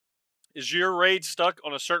Is your raid stuck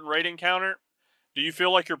on a certain raid encounter? Do you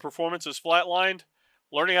feel like your performance is flatlined?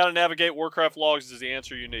 Learning how to navigate Warcraft Logs is the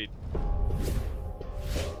answer you need.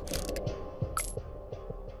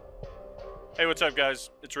 Hey, what's up, guys?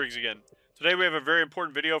 It's Riggs again. Today we have a very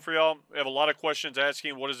important video for y'all. We have a lot of questions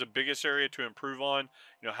asking what is the biggest area to improve on?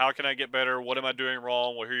 How can I get better? What am I doing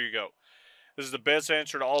wrong? Well, here you go. This is the best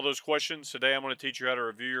answer to all those questions. Today I'm going to teach you how to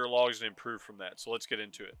review your logs and improve from that. So let's get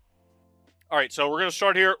into it. All right, so we're going to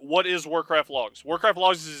start here. What is Warcraft Logs? Warcraft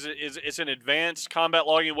Logs is an advanced combat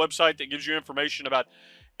logging website that gives you information about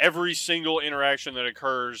every single interaction that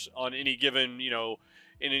occurs on any given, in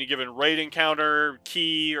any given raid encounter,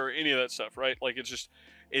 key, or any of that stuff, right? Like it's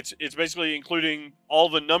basically including all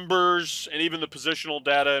the numbers and even the positional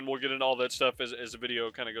data, and we'll get into all that stuff as the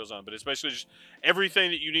video kind of goes on. But it's basically just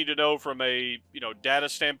everything that you need to know from a data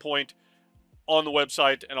standpoint on the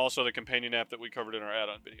website, and also the companion app that we covered in our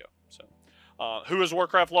add-on video. So. Who is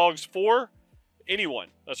Warcraft Logs for? Anyone.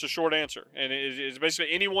 That's a short answer. And it's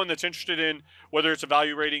basically anyone that's interested in whether it's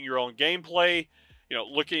evaluating your own gameplay,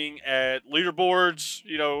 looking at leaderboards,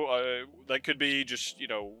 that could be just,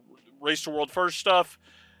 race to world first stuff,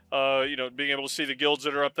 being able to see the guilds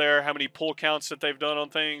that are up there, how many pull counts that they've done on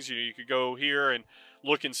things. You could go here and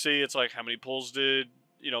look and see. It's like how many pulls did,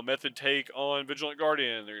 Method take on Vigilant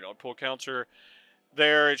Guardian. Pull counts are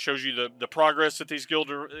there. It shows you the progress that these guilds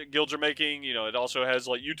are making. It also has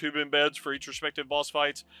like YouTube embeds for each respective boss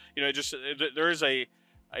fights. There is a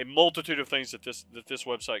multitude of things that this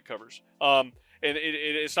website covers. And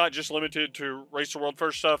it's not just limited to race to world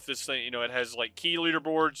first stuff. This thing, it has like key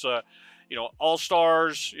leaderboards, all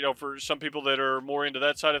stars, for some people that are more into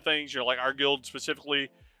that side of things. Like our guild specifically,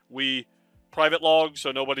 we private logs,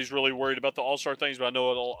 so nobody's really worried about the all-star things, but I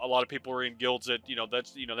know a lot of people are in guilds that,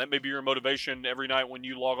 that may be your motivation every night when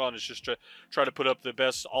you log on, is just to try to put up the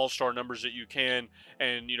best all-star numbers that you can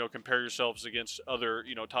and, compare yourselves against other,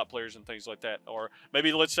 top players and things like that. Or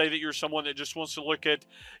maybe let's say that you're someone that just wants to look at,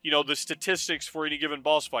 the statistics for any given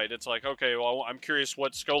boss fight. It's like, okay, well, I'm curious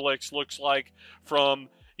what Soniqs looks like from,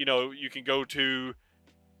 you can go to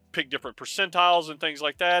pick different percentiles and things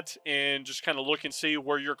like that, and just kind of look and see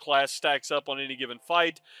where your class stacks up on any given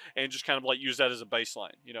fight, and just kind of like use that as a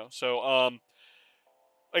baseline, So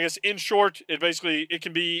I guess in short, it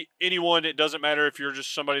can be anyone. It doesn't matter if you're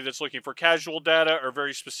just somebody that's looking for casual data or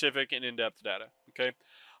very specific and in-depth data. Okay.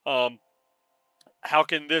 How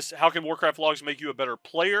can Warcraft Logs make you a better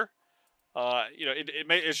player?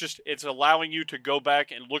 It's allowing you to go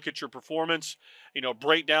back and look at your performance,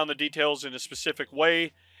 break down the details in a specific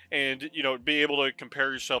way, and be able to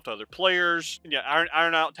compare yourself to other players.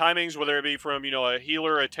 Iron out timings, whether it be from a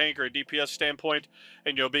healer, a tank, or a DPS standpoint,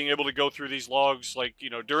 and being able to go through these logs like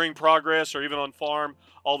during progress or even on farm.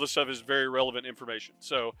 All this stuff is very relevant information.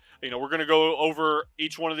 So we're going to go over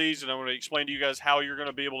each one of these, and I'm going to explain to you guys how you're going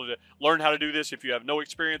to be able to learn how to do this if you have no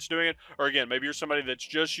experience doing it, or again, maybe you're somebody that's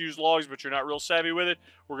just used logs but you're not real savvy with it.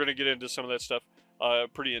 We're going to get into some of that stuff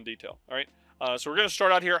pretty in detail. All right. So we're going to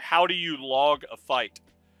start out here. How do you log a fight?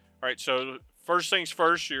 All right, so first things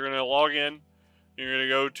first, you're going to log in. You're going to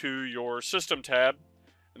go to your System tab,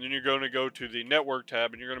 and then you're going to go to the Network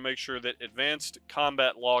tab, and you're going to make sure that Advanced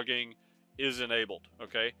Combat Logging is enabled,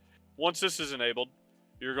 okay? Once this is enabled,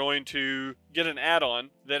 you're going to get an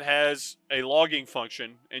add-on that has a logging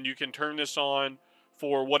function, and you can turn this on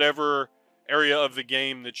for whatever area of the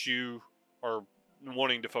game that you are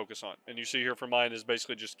wanting to focus on. And you see here for mine is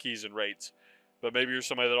basically just keys and raids. But maybe you're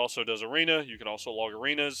somebody that also does arena. You can also log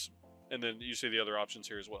arenas. And then you see the other options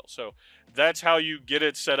here as well. So that's how you get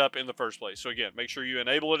it set up in the first place. So again, make sure you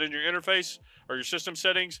enable it in your interface or your system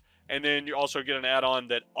settings. And then you also get an add-on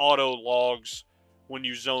that auto logs when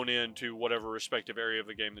you zone in to whatever respective area of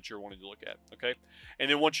the game that you're wanting to look at. Okay. And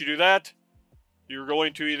then once you do that, you're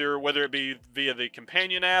going to either, whether it be via the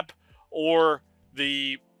companion app or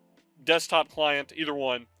the desktop client, either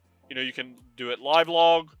one, you can do it live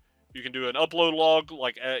log. You can do an upload log,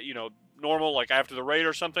 like, normal, like after the raid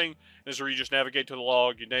or something. This is where you just navigate to the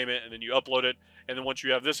log, you name it, and then you upload it. And then once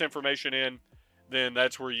you have this information in, then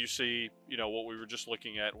that's where you see, what we were just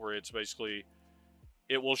looking at, where it's basically,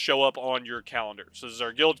 it will show up on your calendar. So this is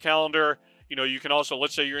our guild calendar. You can also,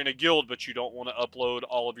 let's say you're in a guild, but you don't want to upload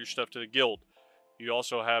all of your stuff to the guild. You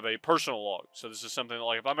also have a personal log. So this is something that,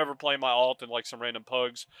 like, if I'm ever playing my alt and like some random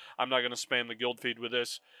pugs, I'm not going to spam the guild feed with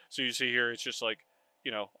this. So you see here, it's just like,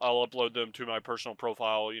 I'll upload them to my personal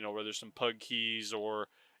profile, where there's some pug keys or,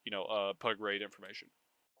 pug raid information.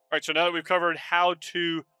 All right, so now that we've covered how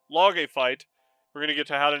to log a fight, we're going to get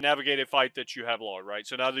to how to navigate a fight that you have logged, right?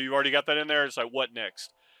 So now that you've already got that in there, it's like, what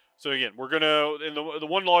next? So again, we're gonna, and the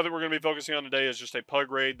one log that we're gonna be focusing on today is just a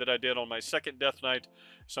pug raid that I did on my second Death Knight.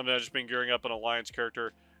 Something I've just been gearing up an alliance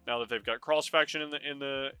character now that they've got cross faction in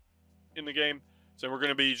the game. So we're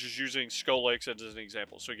gonna be just using Soniqs as an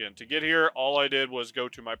example. So again, to get here, all I did was go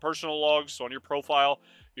to my personal logs. So on your profile,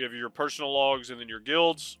 you have your personal logs and then your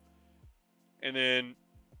guilds, and then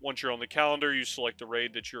once you're on the calendar, you select the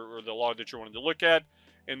raid that you're, or the log that you're wanting to look at,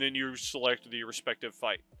 and then you select the respective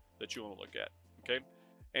fight that you want to look at. Okay.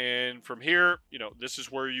 And from here, this is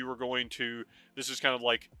where you are going to, this is kind of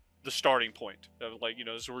like the starting point of, like,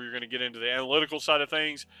 this is where you're going to get into the analytical side of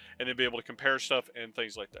things and then be able to compare stuff and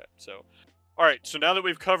things like that. So, all right. So now that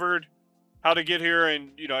we've covered how to get here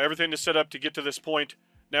and, everything to set up to get to this point,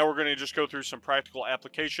 now we're going to just go through some practical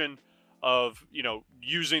application of,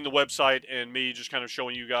 using the website and me just kind of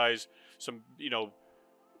showing you guys some,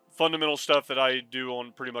 fundamental stuff that I do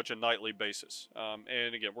on pretty much a nightly basis.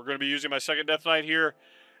 And again, we're going to be using my second Death Knight here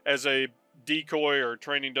as a decoy or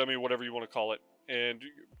training dummy, whatever you want to call it, and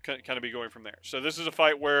kind of be going from there. So this is a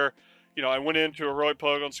fight where, I went into Heroic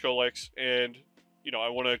Pug on Soniqs, and, I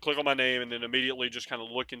want to click on my name and then immediately just kind of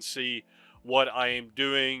look and see what I am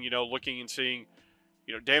doing, looking and seeing,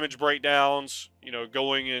 damage breakdowns,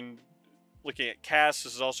 going and looking at casts.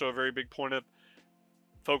 This is also a very big point of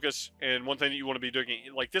focus, and one thing that you want to be doing,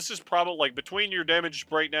 like, this is probably, like, between your damage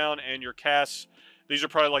breakdown and your casts, these are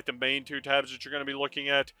probably like the main two tabs that you're going to be looking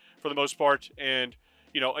at for the most part. And,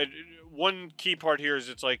 one key part here is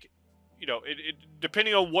it's like,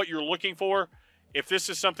 depending on what you're looking for, if this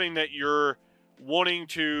is something that you're wanting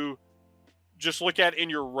to just look at in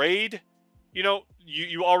your raid,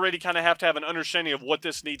 you already kind of have to have an understanding of what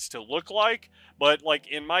this needs to look like. But, like,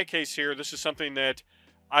 in my case here, this is something that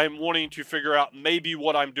I'm wanting to figure out maybe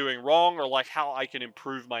what I'm doing wrong, or like how I can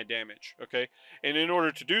improve my damage. Okay. And in order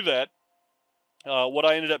to do that, what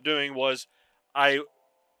I ended up doing was I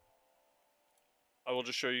will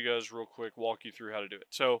just show you guys real quick, walk you through how to do it.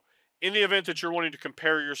 So in the event that you're wanting to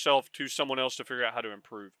compare yourself to someone else to figure out how to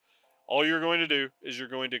improve, all you're going to do is you're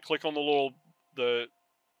going to click on the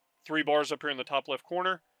 3 bars up here in the top left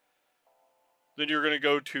corner. Then you're going to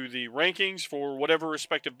go to the rankings for whatever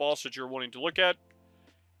respective boss that you're wanting to look at.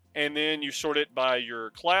 And then you sort it by your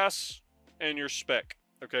class and your spec.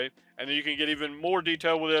 Okay, and then you can get even more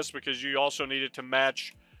detail with this because you also need it to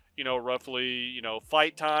match, roughly,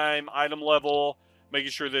 fight time, item level,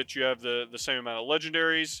 making sure that you have the same amount of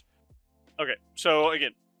legendaries. Okay, so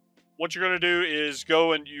again, what you're going to do is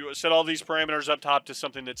go and you set all these parameters up top to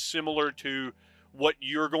something that's similar to what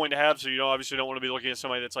you're going to have. So you obviously don't want to be looking at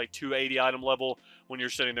somebody that's like 280 item level when you're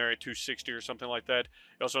sitting there at 260 or something like that.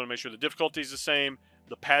 You also want to make sure the difficulty is the same,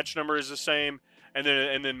 the patch number is the same, and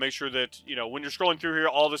then make sure that, when you're scrolling through here,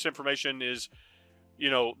 all this information is,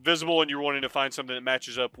 visible, and you're wanting to find something that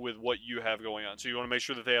matches up with what you have going on. So you want to make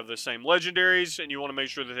sure that they have the same legendaries, and you want to make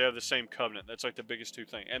sure that they have the same covenant. That's like the biggest two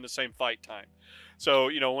things, and the same fight time. So,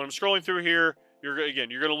 when I'm scrolling through here, you're going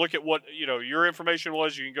to look at what, your information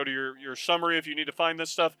was. You can go to your summary if you need to find this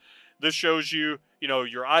stuff. This shows you,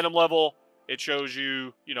 your item level. It shows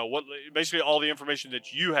you, what, basically all the information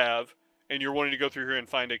that you have, and you're wanting to go through here and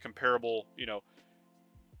find a comparable,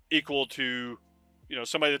 equal to,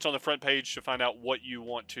 somebody that's on the front page to find out what you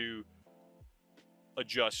want to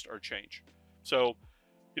adjust or change. So,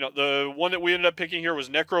 the one that we ended up picking here was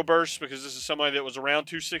Necroburst, because this is somebody that was around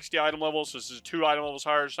 260 item levels. So this is 2 item levels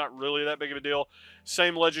higher. It's not really that big of a deal.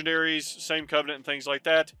 Same legendaries, same covenant and things like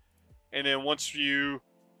that. And then once you,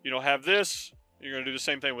 have this, you're going to do the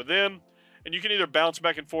same thing with them. And you can either bounce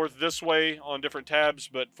back and forth this way on different tabs,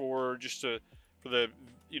 but for the,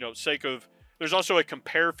 sake of, there's also a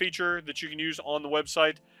compare feature that you can use on the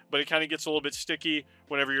website, but it kind of gets a little bit sticky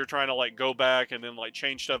whenever you're trying to, like, go back and then, like,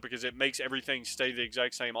 change stuff, because it makes everything stay the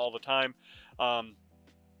exact same all the time.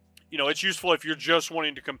 It's useful if you're just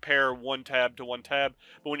wanting to compare one tab to one tab,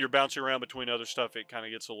 but when you're bouncing around between other stuff, it kind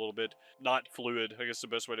of gets a little bit not fluid, I guess is the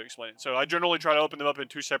best way to explain it. So I generally try to open them up in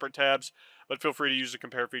 2 separate tabs, but feel free to use the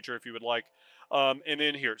compare feature if you would like. And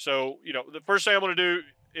then here, so, the first thing I'm going to do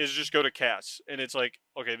is just go to casts, and it's like,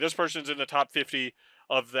 okay, this person's in the top 50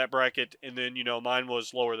 of that bracket, and then, mine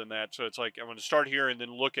was lower than that. So it's like, I'm going to start here and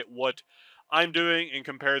then look at what I'm doing and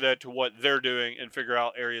compare that to what they're doing and figure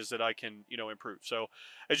out areas that I can, improve. So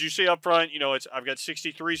as you see up front, I've got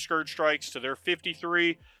 63 Scourge Strikes to their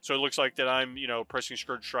 53. So it looks like that I'm, pressing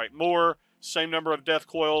Scourge Strike more, same number of Death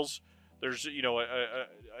Coils. There's,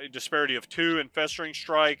 a disparity of 2 in Festering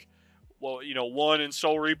Strike. Well, 1 in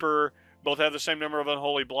Soul Reaper. Both have the same number of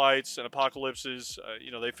Unholy Blights and Apocalypses.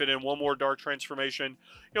 They fit in 1 more Dark Transformation.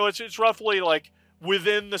 It's roughly like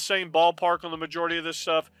within the same ballpark on the majority of this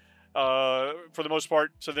stuff. for the most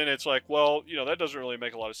part. So then it's like, well, that doesn't really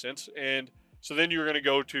make a lot of sense. And so then you're going to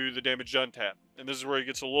go to the damage done tab. And this is where it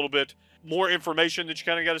gets a little bit more information that you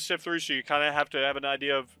kind of got to sift through. So you kind of have to have an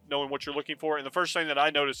idea of knowing what you're looking for. And the first thing that I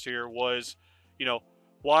noticed here was,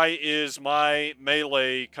 why is my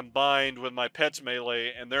melee combined with my pet's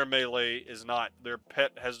melee and their melee is not? Their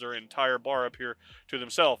pet has their entire bar up here to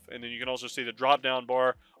themselves. And then you can also see the drop down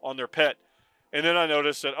bar on their pet. And then I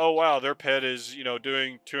noticed that, oh wow, their pet is,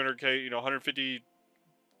 doing 200k, 150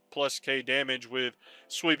 plus K damage with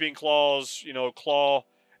sweeping claws, claw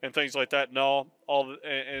and things like that, and all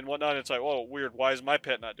and whatnot. It's like, whoa, weird. Why is my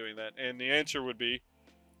pet not doing that? And the answer would be,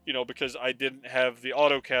 because I didn't have the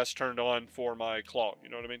auto cast turned on for my claw. You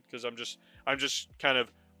know what I mean? Because I'm just kind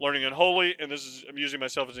of learning unholy, and I'm using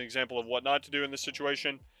myself as an example of what not to do in this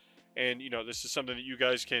situation. And this is something that you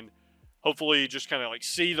guys can hopefully just kind of like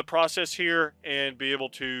see the process here and be able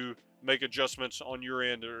to make adjustments on your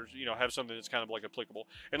end, or have something that's kind of like applicable.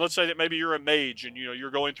 And let's say that maybe you're a mage and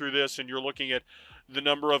you're going through this and you're looking at the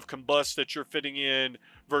number of combusts that you're fitting in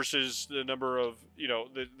versus the number of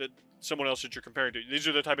that someone else that you're comparing to. These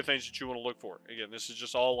are the type of things that you want to look for. Again, this is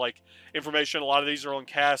just all like information. A lot of these are on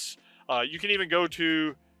casts. You can even go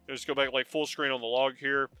to, let's go back like full screen on the log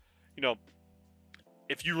here.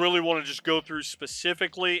 If you really want to just go through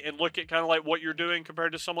specifically and look at kind of like what you're doing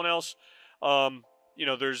compared to someone else,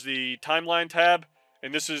 there's the timeline tab,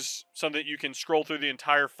 and this is something that you can scroll through the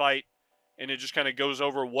entire fight, and it just kind of goes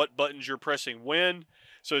over what buttons you're pressing when.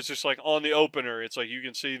 So it's just like on the opener, it's like you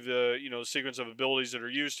can see the sequence of abilities that are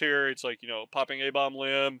used here. It's like popping A-bomb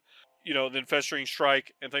limb, then festering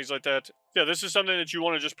strike and things like that. Yeah, this is something that you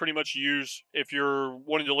want to just pretty much use if you're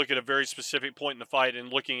wanting to look at a very specific point in the fight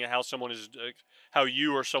and looking at how someone is, how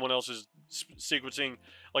you or someone else is sequencing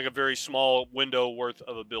like a very small window worth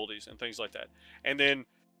of abilities and things like that. And then,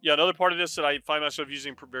 yeah, another part of this that I find myself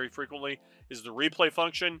using very frequently is the replay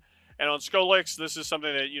function. And on Soniqs, this is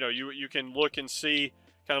something that you can look and see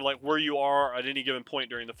kind of like where you are at any given point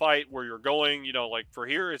during the fight, where you're going. Like for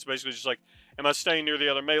here, it's basically just like, am I staying near the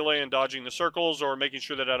other melee and dodging the circles, or making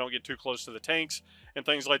sure that I don't get too close to the tanks and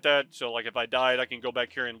things like that. So like if I died, I can go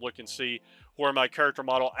back here and look and see where my character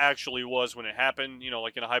model actually was when it happened.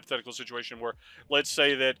 Like in a hypothetical situation where, let's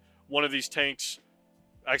say that one of these tanks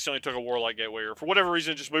accidentally took a Warlock Gateway, or for whatever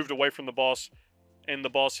reason just moved away from the boss, and the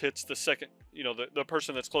boss hits the second, the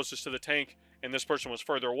person that's closest to the tank, and this person was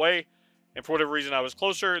further away, and for whatever reason I was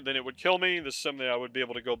closer, then it would kill me. This is something I would be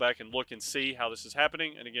able to go back and look and see how this is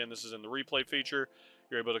happening. And again, this is in the replay feature.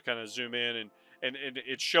 You're able to kind of zoom in, and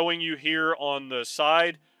it's showing you here on the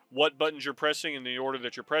side what buttons you're pressing in the order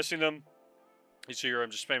that you're pressing them. You see here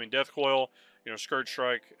I'm just spamming Death Coil, Scourge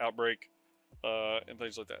Strike, Outbreak, and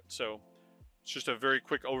things like that. So it's just a very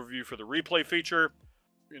quick overview for the replay feature.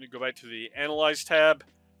 We're going to go back to the Analyze tab.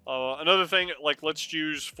 Another thing, like let's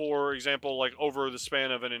use, for example, like over the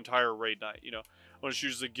span of an entire raid night, let's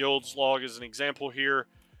use the guild's log as an example here.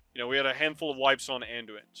 We had a handful of wipes on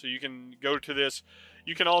Anduin. So you can go to this.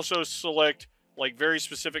 You can also select like very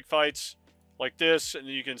specific fights like this, and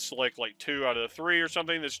then you can select like 2 out of the 3 or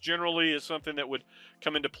something. This generally is something that would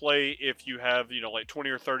come into play if you have, like 20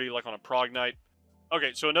 or 30, like on a prog night.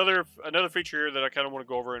 Okay, so another feature here that I kind of want to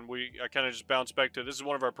go over, and I kind of just bounce back to, this is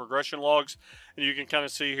one of our progression logs, and you can kind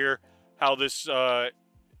of see here how this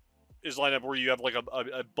is lined up, where you have like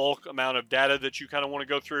a bulk amount of data that you kind of want to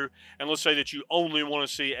go through. And let's say that you only want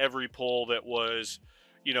to see every pull that was,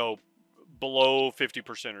 below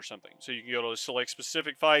 50% or something. So you can go to select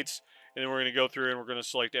specific fights, and then we're going to go through and we're going to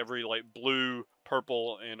select every like blue,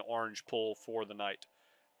 purple, and orange pull for the night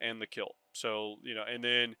and the kill. So, and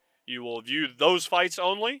then you will view those fights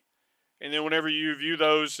only, and then whenever you view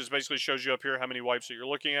those, it basically shows you up here how many wipes that you're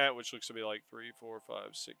looking at, which looks to be like 3, 4, 5,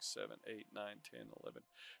 6, 7, 8, 9, 10, 11,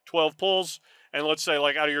 12 pulls. And let's say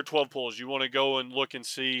like out of your 12 pulls, you want to go and look and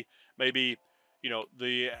see maybe,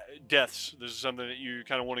 the deaths. This is something that you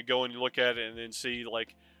kind of want to go and look at and then see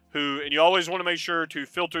like who, and you always want to make sure to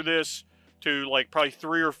filter this to like probably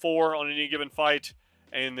 3 or 4 on any given fight.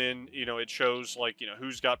 And then, it shows like,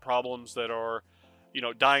 who's got problems that are,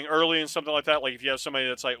 dying early and something like that. Like if you have somebody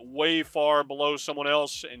that's like way far below someone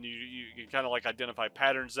else, and you can kind of like identify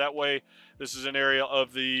patterns that way. This is an area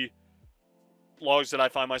of the logs that I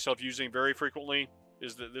find myself using very frequently,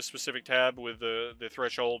 is this specific tab with the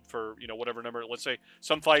threshold for, whatever number. Let's say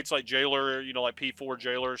some fights like Jailer, like P4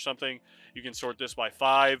 Jailer or something, you can sort this by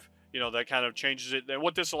 5. That kind of changes it. And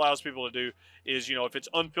what this allows people to do is, if it's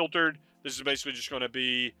unfiltered, this is basically just going to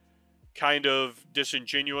be kind of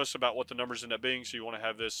disingenuous about what the numbers end up being, so you want to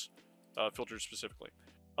have this filtered specifically.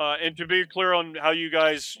 And to be clear on how you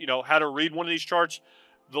guys, how to read one of these charts,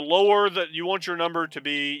 the lower that you want your number to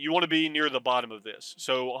be, you want to be near the bottom of this.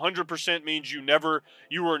 So 100% means you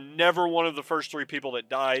were never one of the first 3 people that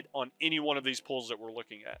died on any one of these pulls that we're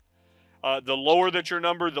looking at. The lower that your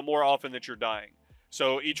number, the more often that you're dying.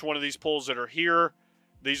 So each one of these pulls that are here,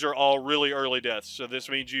 these are all really early deaths. So this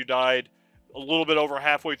means you died a little bit over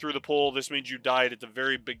halfway through the pull. This means you died at the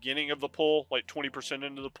very beginning of the pull, like 20%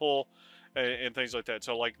 into the pull, and things like that.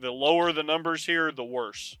 So like the lower the numbers here, the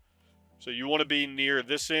worse. So you want to be near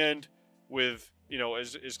this end with, you know,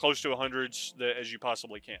 as close to 100s as you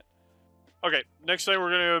possibly can. Okay, next thing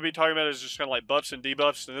we're going to be talking about is just kind of like buffs and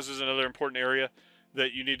debuffs. And this is another important area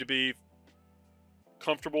that you need to be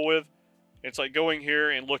comfortable with. It's like going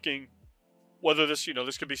here and looking whether this, you know,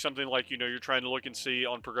 this could be something like, you know, you're trying to look and see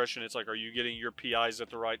on progression. It's like, are you getting your PIs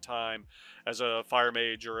at the right time as a fire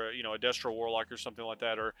mage or a, you know, a Destro warlock or something like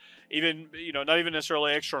that, or even, you know, not even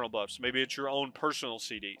necessarily external buffs. Maybe it's your own personal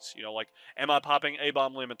CDs. You know, like, am I popping a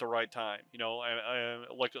bomb limb at the right time? You know,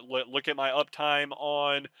 look at my uptime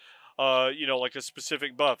on, you know, like a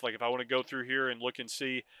specific buff. Like if I want to go through here and look and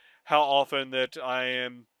see how often that I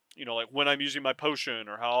am, you know, like when I'm using my potion,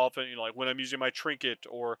 or how often, you know, like when I'm using my trinket,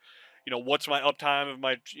 or, you know, what's my uptime of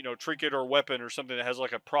my, you know, trinket or weapon or something that has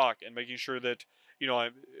like a proc, and making sure that, you know,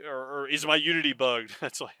 or is my Unity bugged?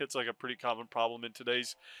 It's like a pretty common problem in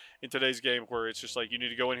today's game, where it's just like you need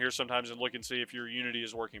to go in here sometimes and look and see if your Unity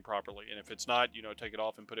is working properly, and if it's not, you know, take it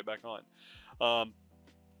off and put it back on.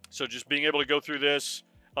 So just being able to go through this,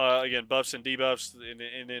 again, buffs and debuffs,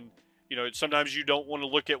 and then, you know, sometimes you don't want to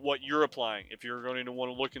look at what you're applying. If you're going to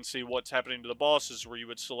want to look and see what's happening to the bosses, where you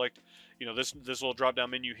would select, you know, this little drop down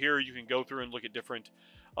menu here, you can go through and look at different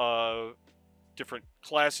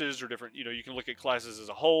classes, or different, you know, you can look at classes as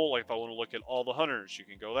a whole. Like if I want to look at all the hunters, you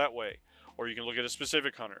can go that way, or you can look at a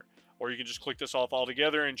specific hunter, or you can just click this off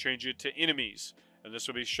altogether and change it to enemies, and this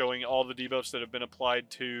will be showing all the debuffs that have been applied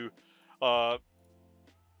to, you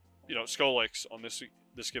know, Soniqs on this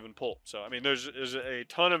given pull. So I mean, there's a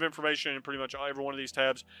ton of information in pretty much every one of these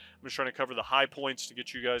tabs. I'm just trying to cover the high points to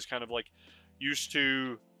get you guys kind of like used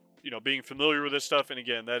to, you know, being familiar with this stuff. And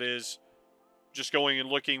again, that is just going and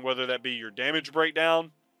looking, whether that be your damage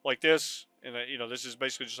breakdown like this, and you know, this is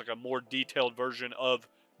basically just like a more detailed version of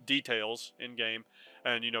details in game,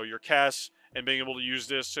 and you know, your casts, and being able to use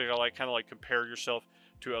this to like kind of like compare yourself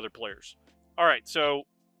to other players. All right, so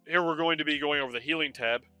here we're going to be going over the healing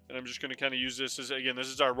tab. And I'm just going to kind of use this as, again, this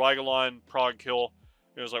is our Rigalon prog kill.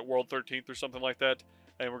 It was like World 13th or something like that.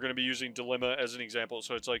 And we're going to be using Dilemma as an example.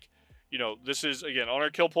 So it's like, you know, this is, again, on our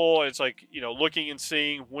kill pool, it's like, you know, looking and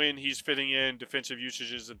seeing when he's fitting in defensive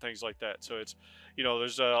usages and things like that. So it's, you know,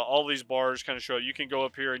 there's all these bars kind of show. You can go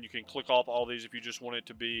up here and you can click off all these if you just want it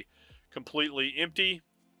to be completely empty.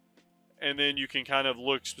 And then you can kind of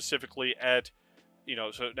look specifically at, you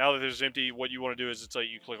know, so now that there's empty, what you want to do is, it's like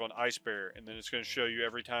you click on Ice Barrier, and then it's going to show you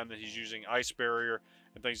every time that he's using Ice Barrier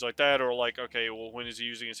and things like that. Or like, okay, well, when is he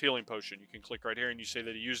using his healing potion? You can click right here and you say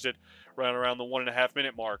that he used it around the 1.5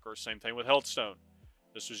 minute mark, or same thing with Health Stone.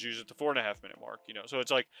 This was used at the 4.5 minute mark, you know. So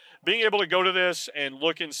it's like being able to go to this and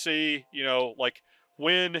look and see, you know, like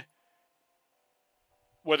when,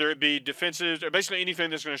 whether it be defensive, or basically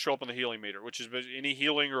anything that's going to show up on the healing meter, which is any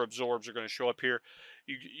healing or absorbs are going to show up here.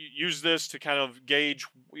 You use this to kind of gauge,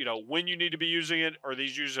 you know, when you need to be using it, or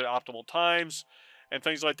these used at optimal times, and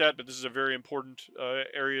things like that. But this is a very important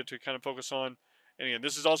area to kind of focus on. And again,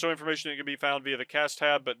 this is also information that can be found via the cast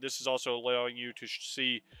tab, but this is also allowing you to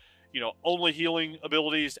see, you know, only healing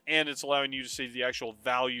abilities, and it's allowing you to see the actual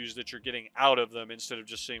values that you're getting out of them, instead of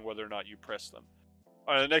just seeing whether or not you press them.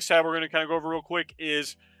 All right, the next tab we're going to kind of go over real quick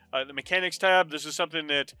is the mechanics tab. This is something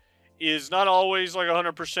that is not always like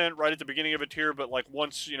 100% right at the beginning of a tier, but like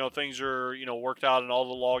once, you know, things are, you know, worked out and all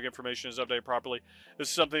the log information is updated properly, this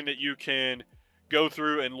is something that you can go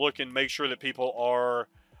through and look and make sure that people are,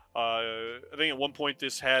 I think at one point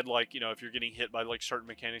this had like, you know, if you're getting hit by like certain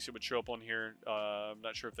mechanics, it would show up on here. I'm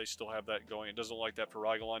not sure if they still have that going. It doesn't look like that for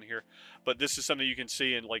Rigalon here, but this is something you can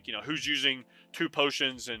see, and like, you know, who's using 2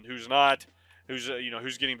 potions and who's not, who's, you know,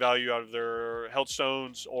 who's getting value out of their health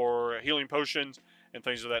stones or healing potions and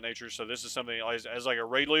things of that nature. So this is something as like a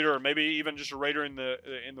raid leader, or maybe even just a raider in the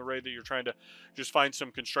raid that you're trying to just find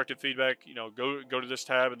some constructive feedback, you know, go to this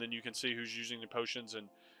tab, and then you can see who's using the potions and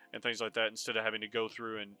things like that, instead of having to go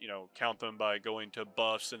through and, you know, count them by going to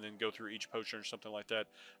buffs and then go through each potion or something like that.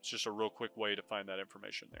 It's just a real quick way to find that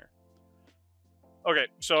information there. Okay,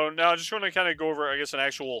 so now I just want to kind of go over, I guess, an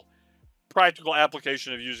actual practical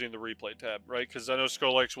application of using the replay tab, right? Because I know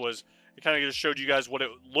Soniqs was, it kind of just showed you guys what it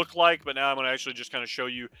looked like, but now I'm going to actually just kind of show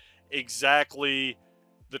you exactly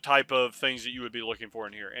the type of things that you would be looking for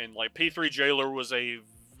in here. And like P3 Jailer was a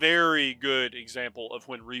very good example of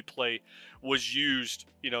when replay was used.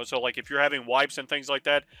 So like if you're having wipes and things like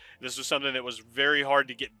that, this was something that was very hard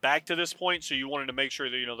to get back to this point. So you wanted to make sure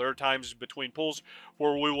that, there are times between pulls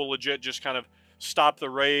where we will legit just kind of stop the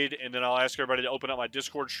raid, and then I'll ask everybody to open up my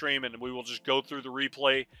Discord stream, and we will just go through the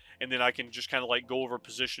replay, and then I can just kind of like go over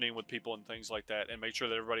positioning with people and things like that, and make sure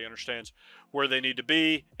that everybody understands where they need to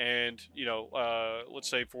be, and let's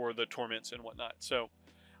say for the torments and whatnot. So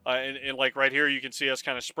and like right here, you can see us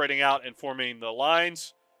kind of spreading out and forming the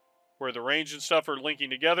lines where the range and stuff are linking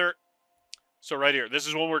together. So right here, this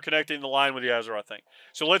is when we're connecting the line with the Azeroth thing.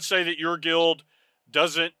 So let's say that your guild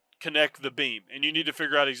doesn't connect the beam, and you need to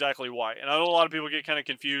figure out exactly why. And I know a lot of people get kind of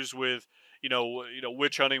confused with,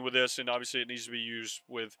 witch hunting with this, and obviously it needs to be used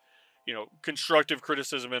with, constructive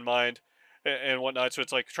criticism in mind and whatnot. So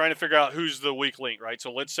it's like trying to figure out who's the weak link, right?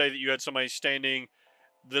 So let's say that you had somebody standing,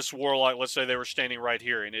 this warlock, let's say they were standing right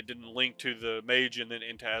here, and it didn't link to the mage and then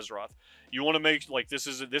into Azeroth. You want to make, like, this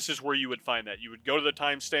is where you would find that. You would go to the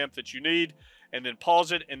timestamp that you need, and then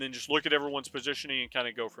pause it, and then just look at everyone's positioning and kind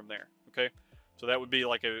of go from there, okay? So that would be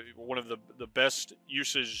like one of the best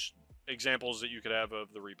usage examples that you could have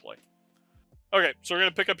of the replay. Okay, so we're going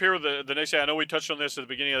to pick up here with the next thing. I know we touched on this at the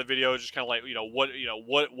beginning of the video, just kind of like,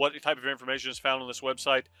 what type of information is found on this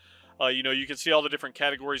website. You can see all the different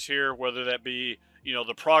categories here, whether that be,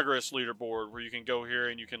 the progress leaderboard, where you can go here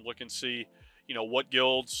and you can look and see, what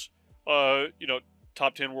guilds,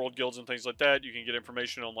 top 10 world guilds and things like that. You can get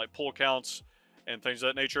information on like pull counts and things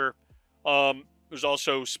of that nature. There's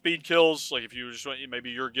also speed kills, like if you just want, maybe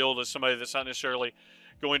your guild is somebody that's not necessarily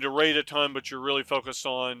going to raid a ton, but you're really focused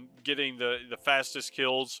on getting the fastest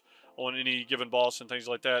kills on any given boss and things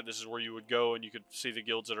like that. This is where you would go, and you could see the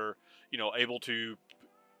guilds that are, able to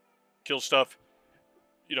kill stuff,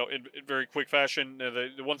 in very quick fashion.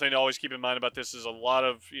 The one thing to always keep in mind about this is a lot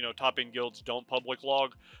of, top-end guilds don't public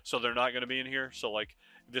log, so they're not going to be in here. So, like,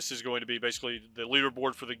 this is going to be basically the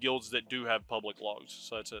leaderboard for the guilds that do have public logs.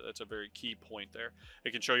 So that's a very key point there.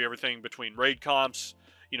 It can show you everything between raid comps,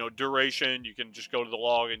 duration. You can just go to the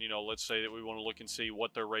log and, let's say that we want to look and see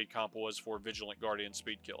what their raid comp was for Vigilant Guardian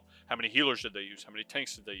speed kill. How many healers did they use? How many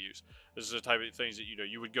tanks did they use? This is the type of things that,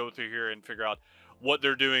 you would go through here and figure out what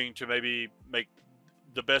they're doing to maybe make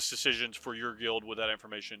the best decisions for your guild with that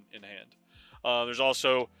information in hand. There's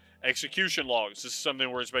also execution logs. This is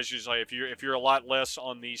something where it's basically just like if you're a lot less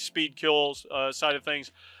on the speed kills side of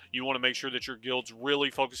things, you want to make sure that your guild's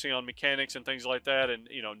really focusing on mechanics and things like that, and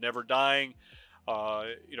never dying, or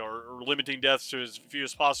limiting deaths to as few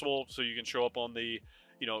as possible, so you can show up on the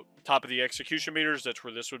top of the execution meters. That's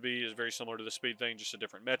where this would be. Is very similar to the speed thing, just a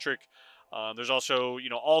different metric. There's also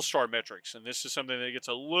all-star metrics, and this is something that gets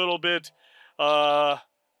a little bit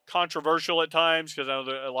controversial at times, because I know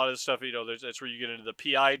that a lot of this stuff, that's where you get into the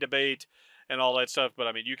PI debate and all that stuff. But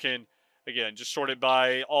I mean, you can, again, just sort it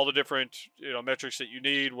by all the different metrics that you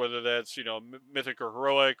need, whether that's mythic or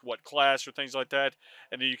heroic, what class or things like that,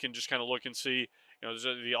 and then you can just kind of look and see.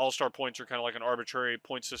 The all-star points are kind of like an arbitrary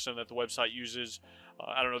point system that the website uses.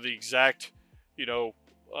 I don't know the exact,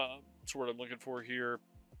 what's the word I'm looking for here,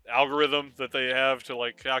 algorithm that they have to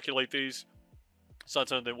like calculate these. It's not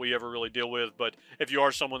something that we ever really deal with, but if you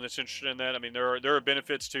are someone that's interested in that, I mean, there are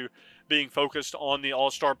benefits to being focused on the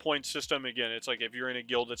all-star point system. Again, it's like if you're in a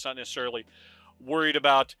guild that's not necessarily worried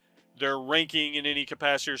about their ranking in any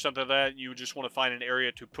capacity or something like that, you just want to find an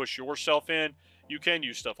area to push yourself in, you can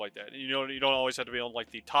use stuff like that. You don't always have to be on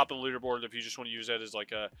like the top of the leaderboard. If you just want to use that as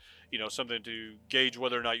like a, something to gauge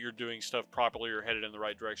whether or not you're doing stuff properly or headed in the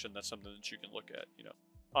right direction, that's something that you can look at,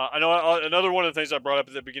 I know another one of the things I brought up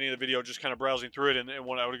at the beginning of the video, just kind of browsing through it, and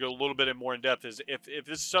when I would go a little bit more in depth, is if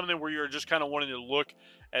this is something where you're just kind of wanting to look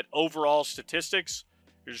at overall statistics,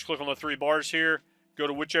 you just click on the 3 bars here, go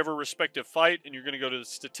to whichever respective fight, and you're going to go to the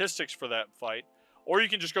statistics for that fight, or you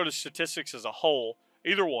can just go to statistics as a whole,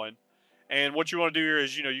 either one. And what you want to do here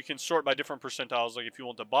is, you can sort by different percentiles, like if you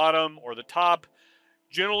want the bottom or the top.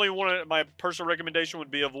 Generally, my personal recommendation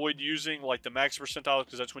would be avoid using like the max percentile,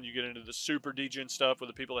 because that's when you get into the super degen stuff with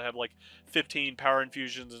the people that have like 15 power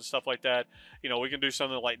infusions and stuff like that. We can do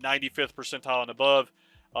something like 95th percentile and above.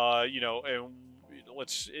 And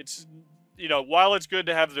while it's good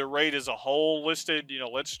to have the rate as a whole listed,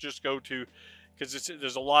 let's just go to, because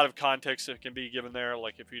there's a lot of context that can be given there.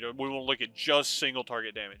 Like if we want to look at just single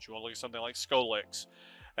target damage, you want to look at something like Soniqs,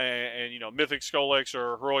 and mythic Soniqs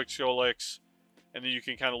or heroic Soniqs. And then you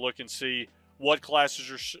can kind of look and see what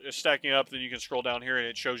classes are stacking up. Then you can scroll down here and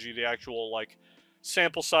it shows you the actual like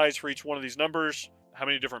sample size for each one of these numbers, how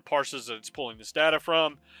many different parses that it's pulling this data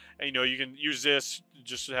from. And you can use this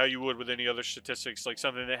just how you would with any other statistics, like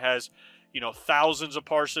something that has thousands of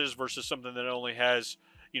parses versus something that only has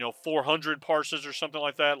 400 parses or something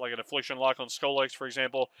like that, like an affliction lock on Soniqs, for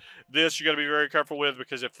example. This you got to be very careful with,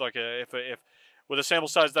 because if with a sample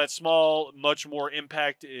size that small, much more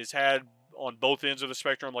impact is had on both ends of the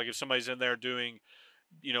spectrum. Like if somebody's in there doing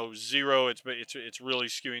 0, it's really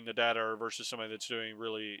skewing the data, versus somebody that's doing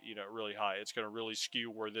really really high. It's going to really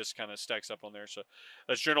skew where this kind of stacks up on there. So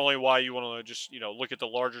that's generally why you want to just look at the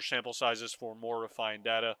larger sample sizes for more refined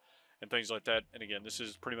data and things like that. And again, this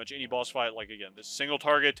is pretty much any boss fight. Like again, this single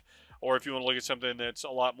target, or if you want to look at something that's a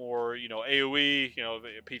lot more AoE,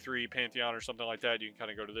 P3 Pantheon or something like that, you can kind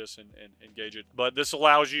of go to this and engage it. But this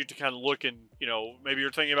allows you to kind of look and maybe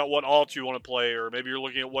you're thinking about what alt you want to play, or maybe you're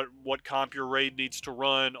looking at what comp your raid needs to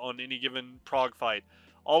run on any given prog fight.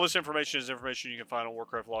 All this information is information you can find on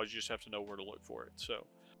Warcraft Logs. You just have to know where to look for it. So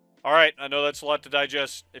all right, I know that's a lot to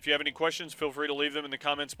digest. If you have any questions, feel free to leave them in the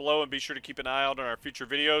comments below, and be sure to keep an eye out on our future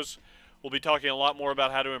videos. We'll be talking a lot more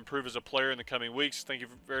about how to improve as a player in the coming weeks. Thank you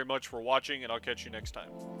very much for watching, and I'll catch you next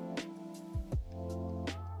time.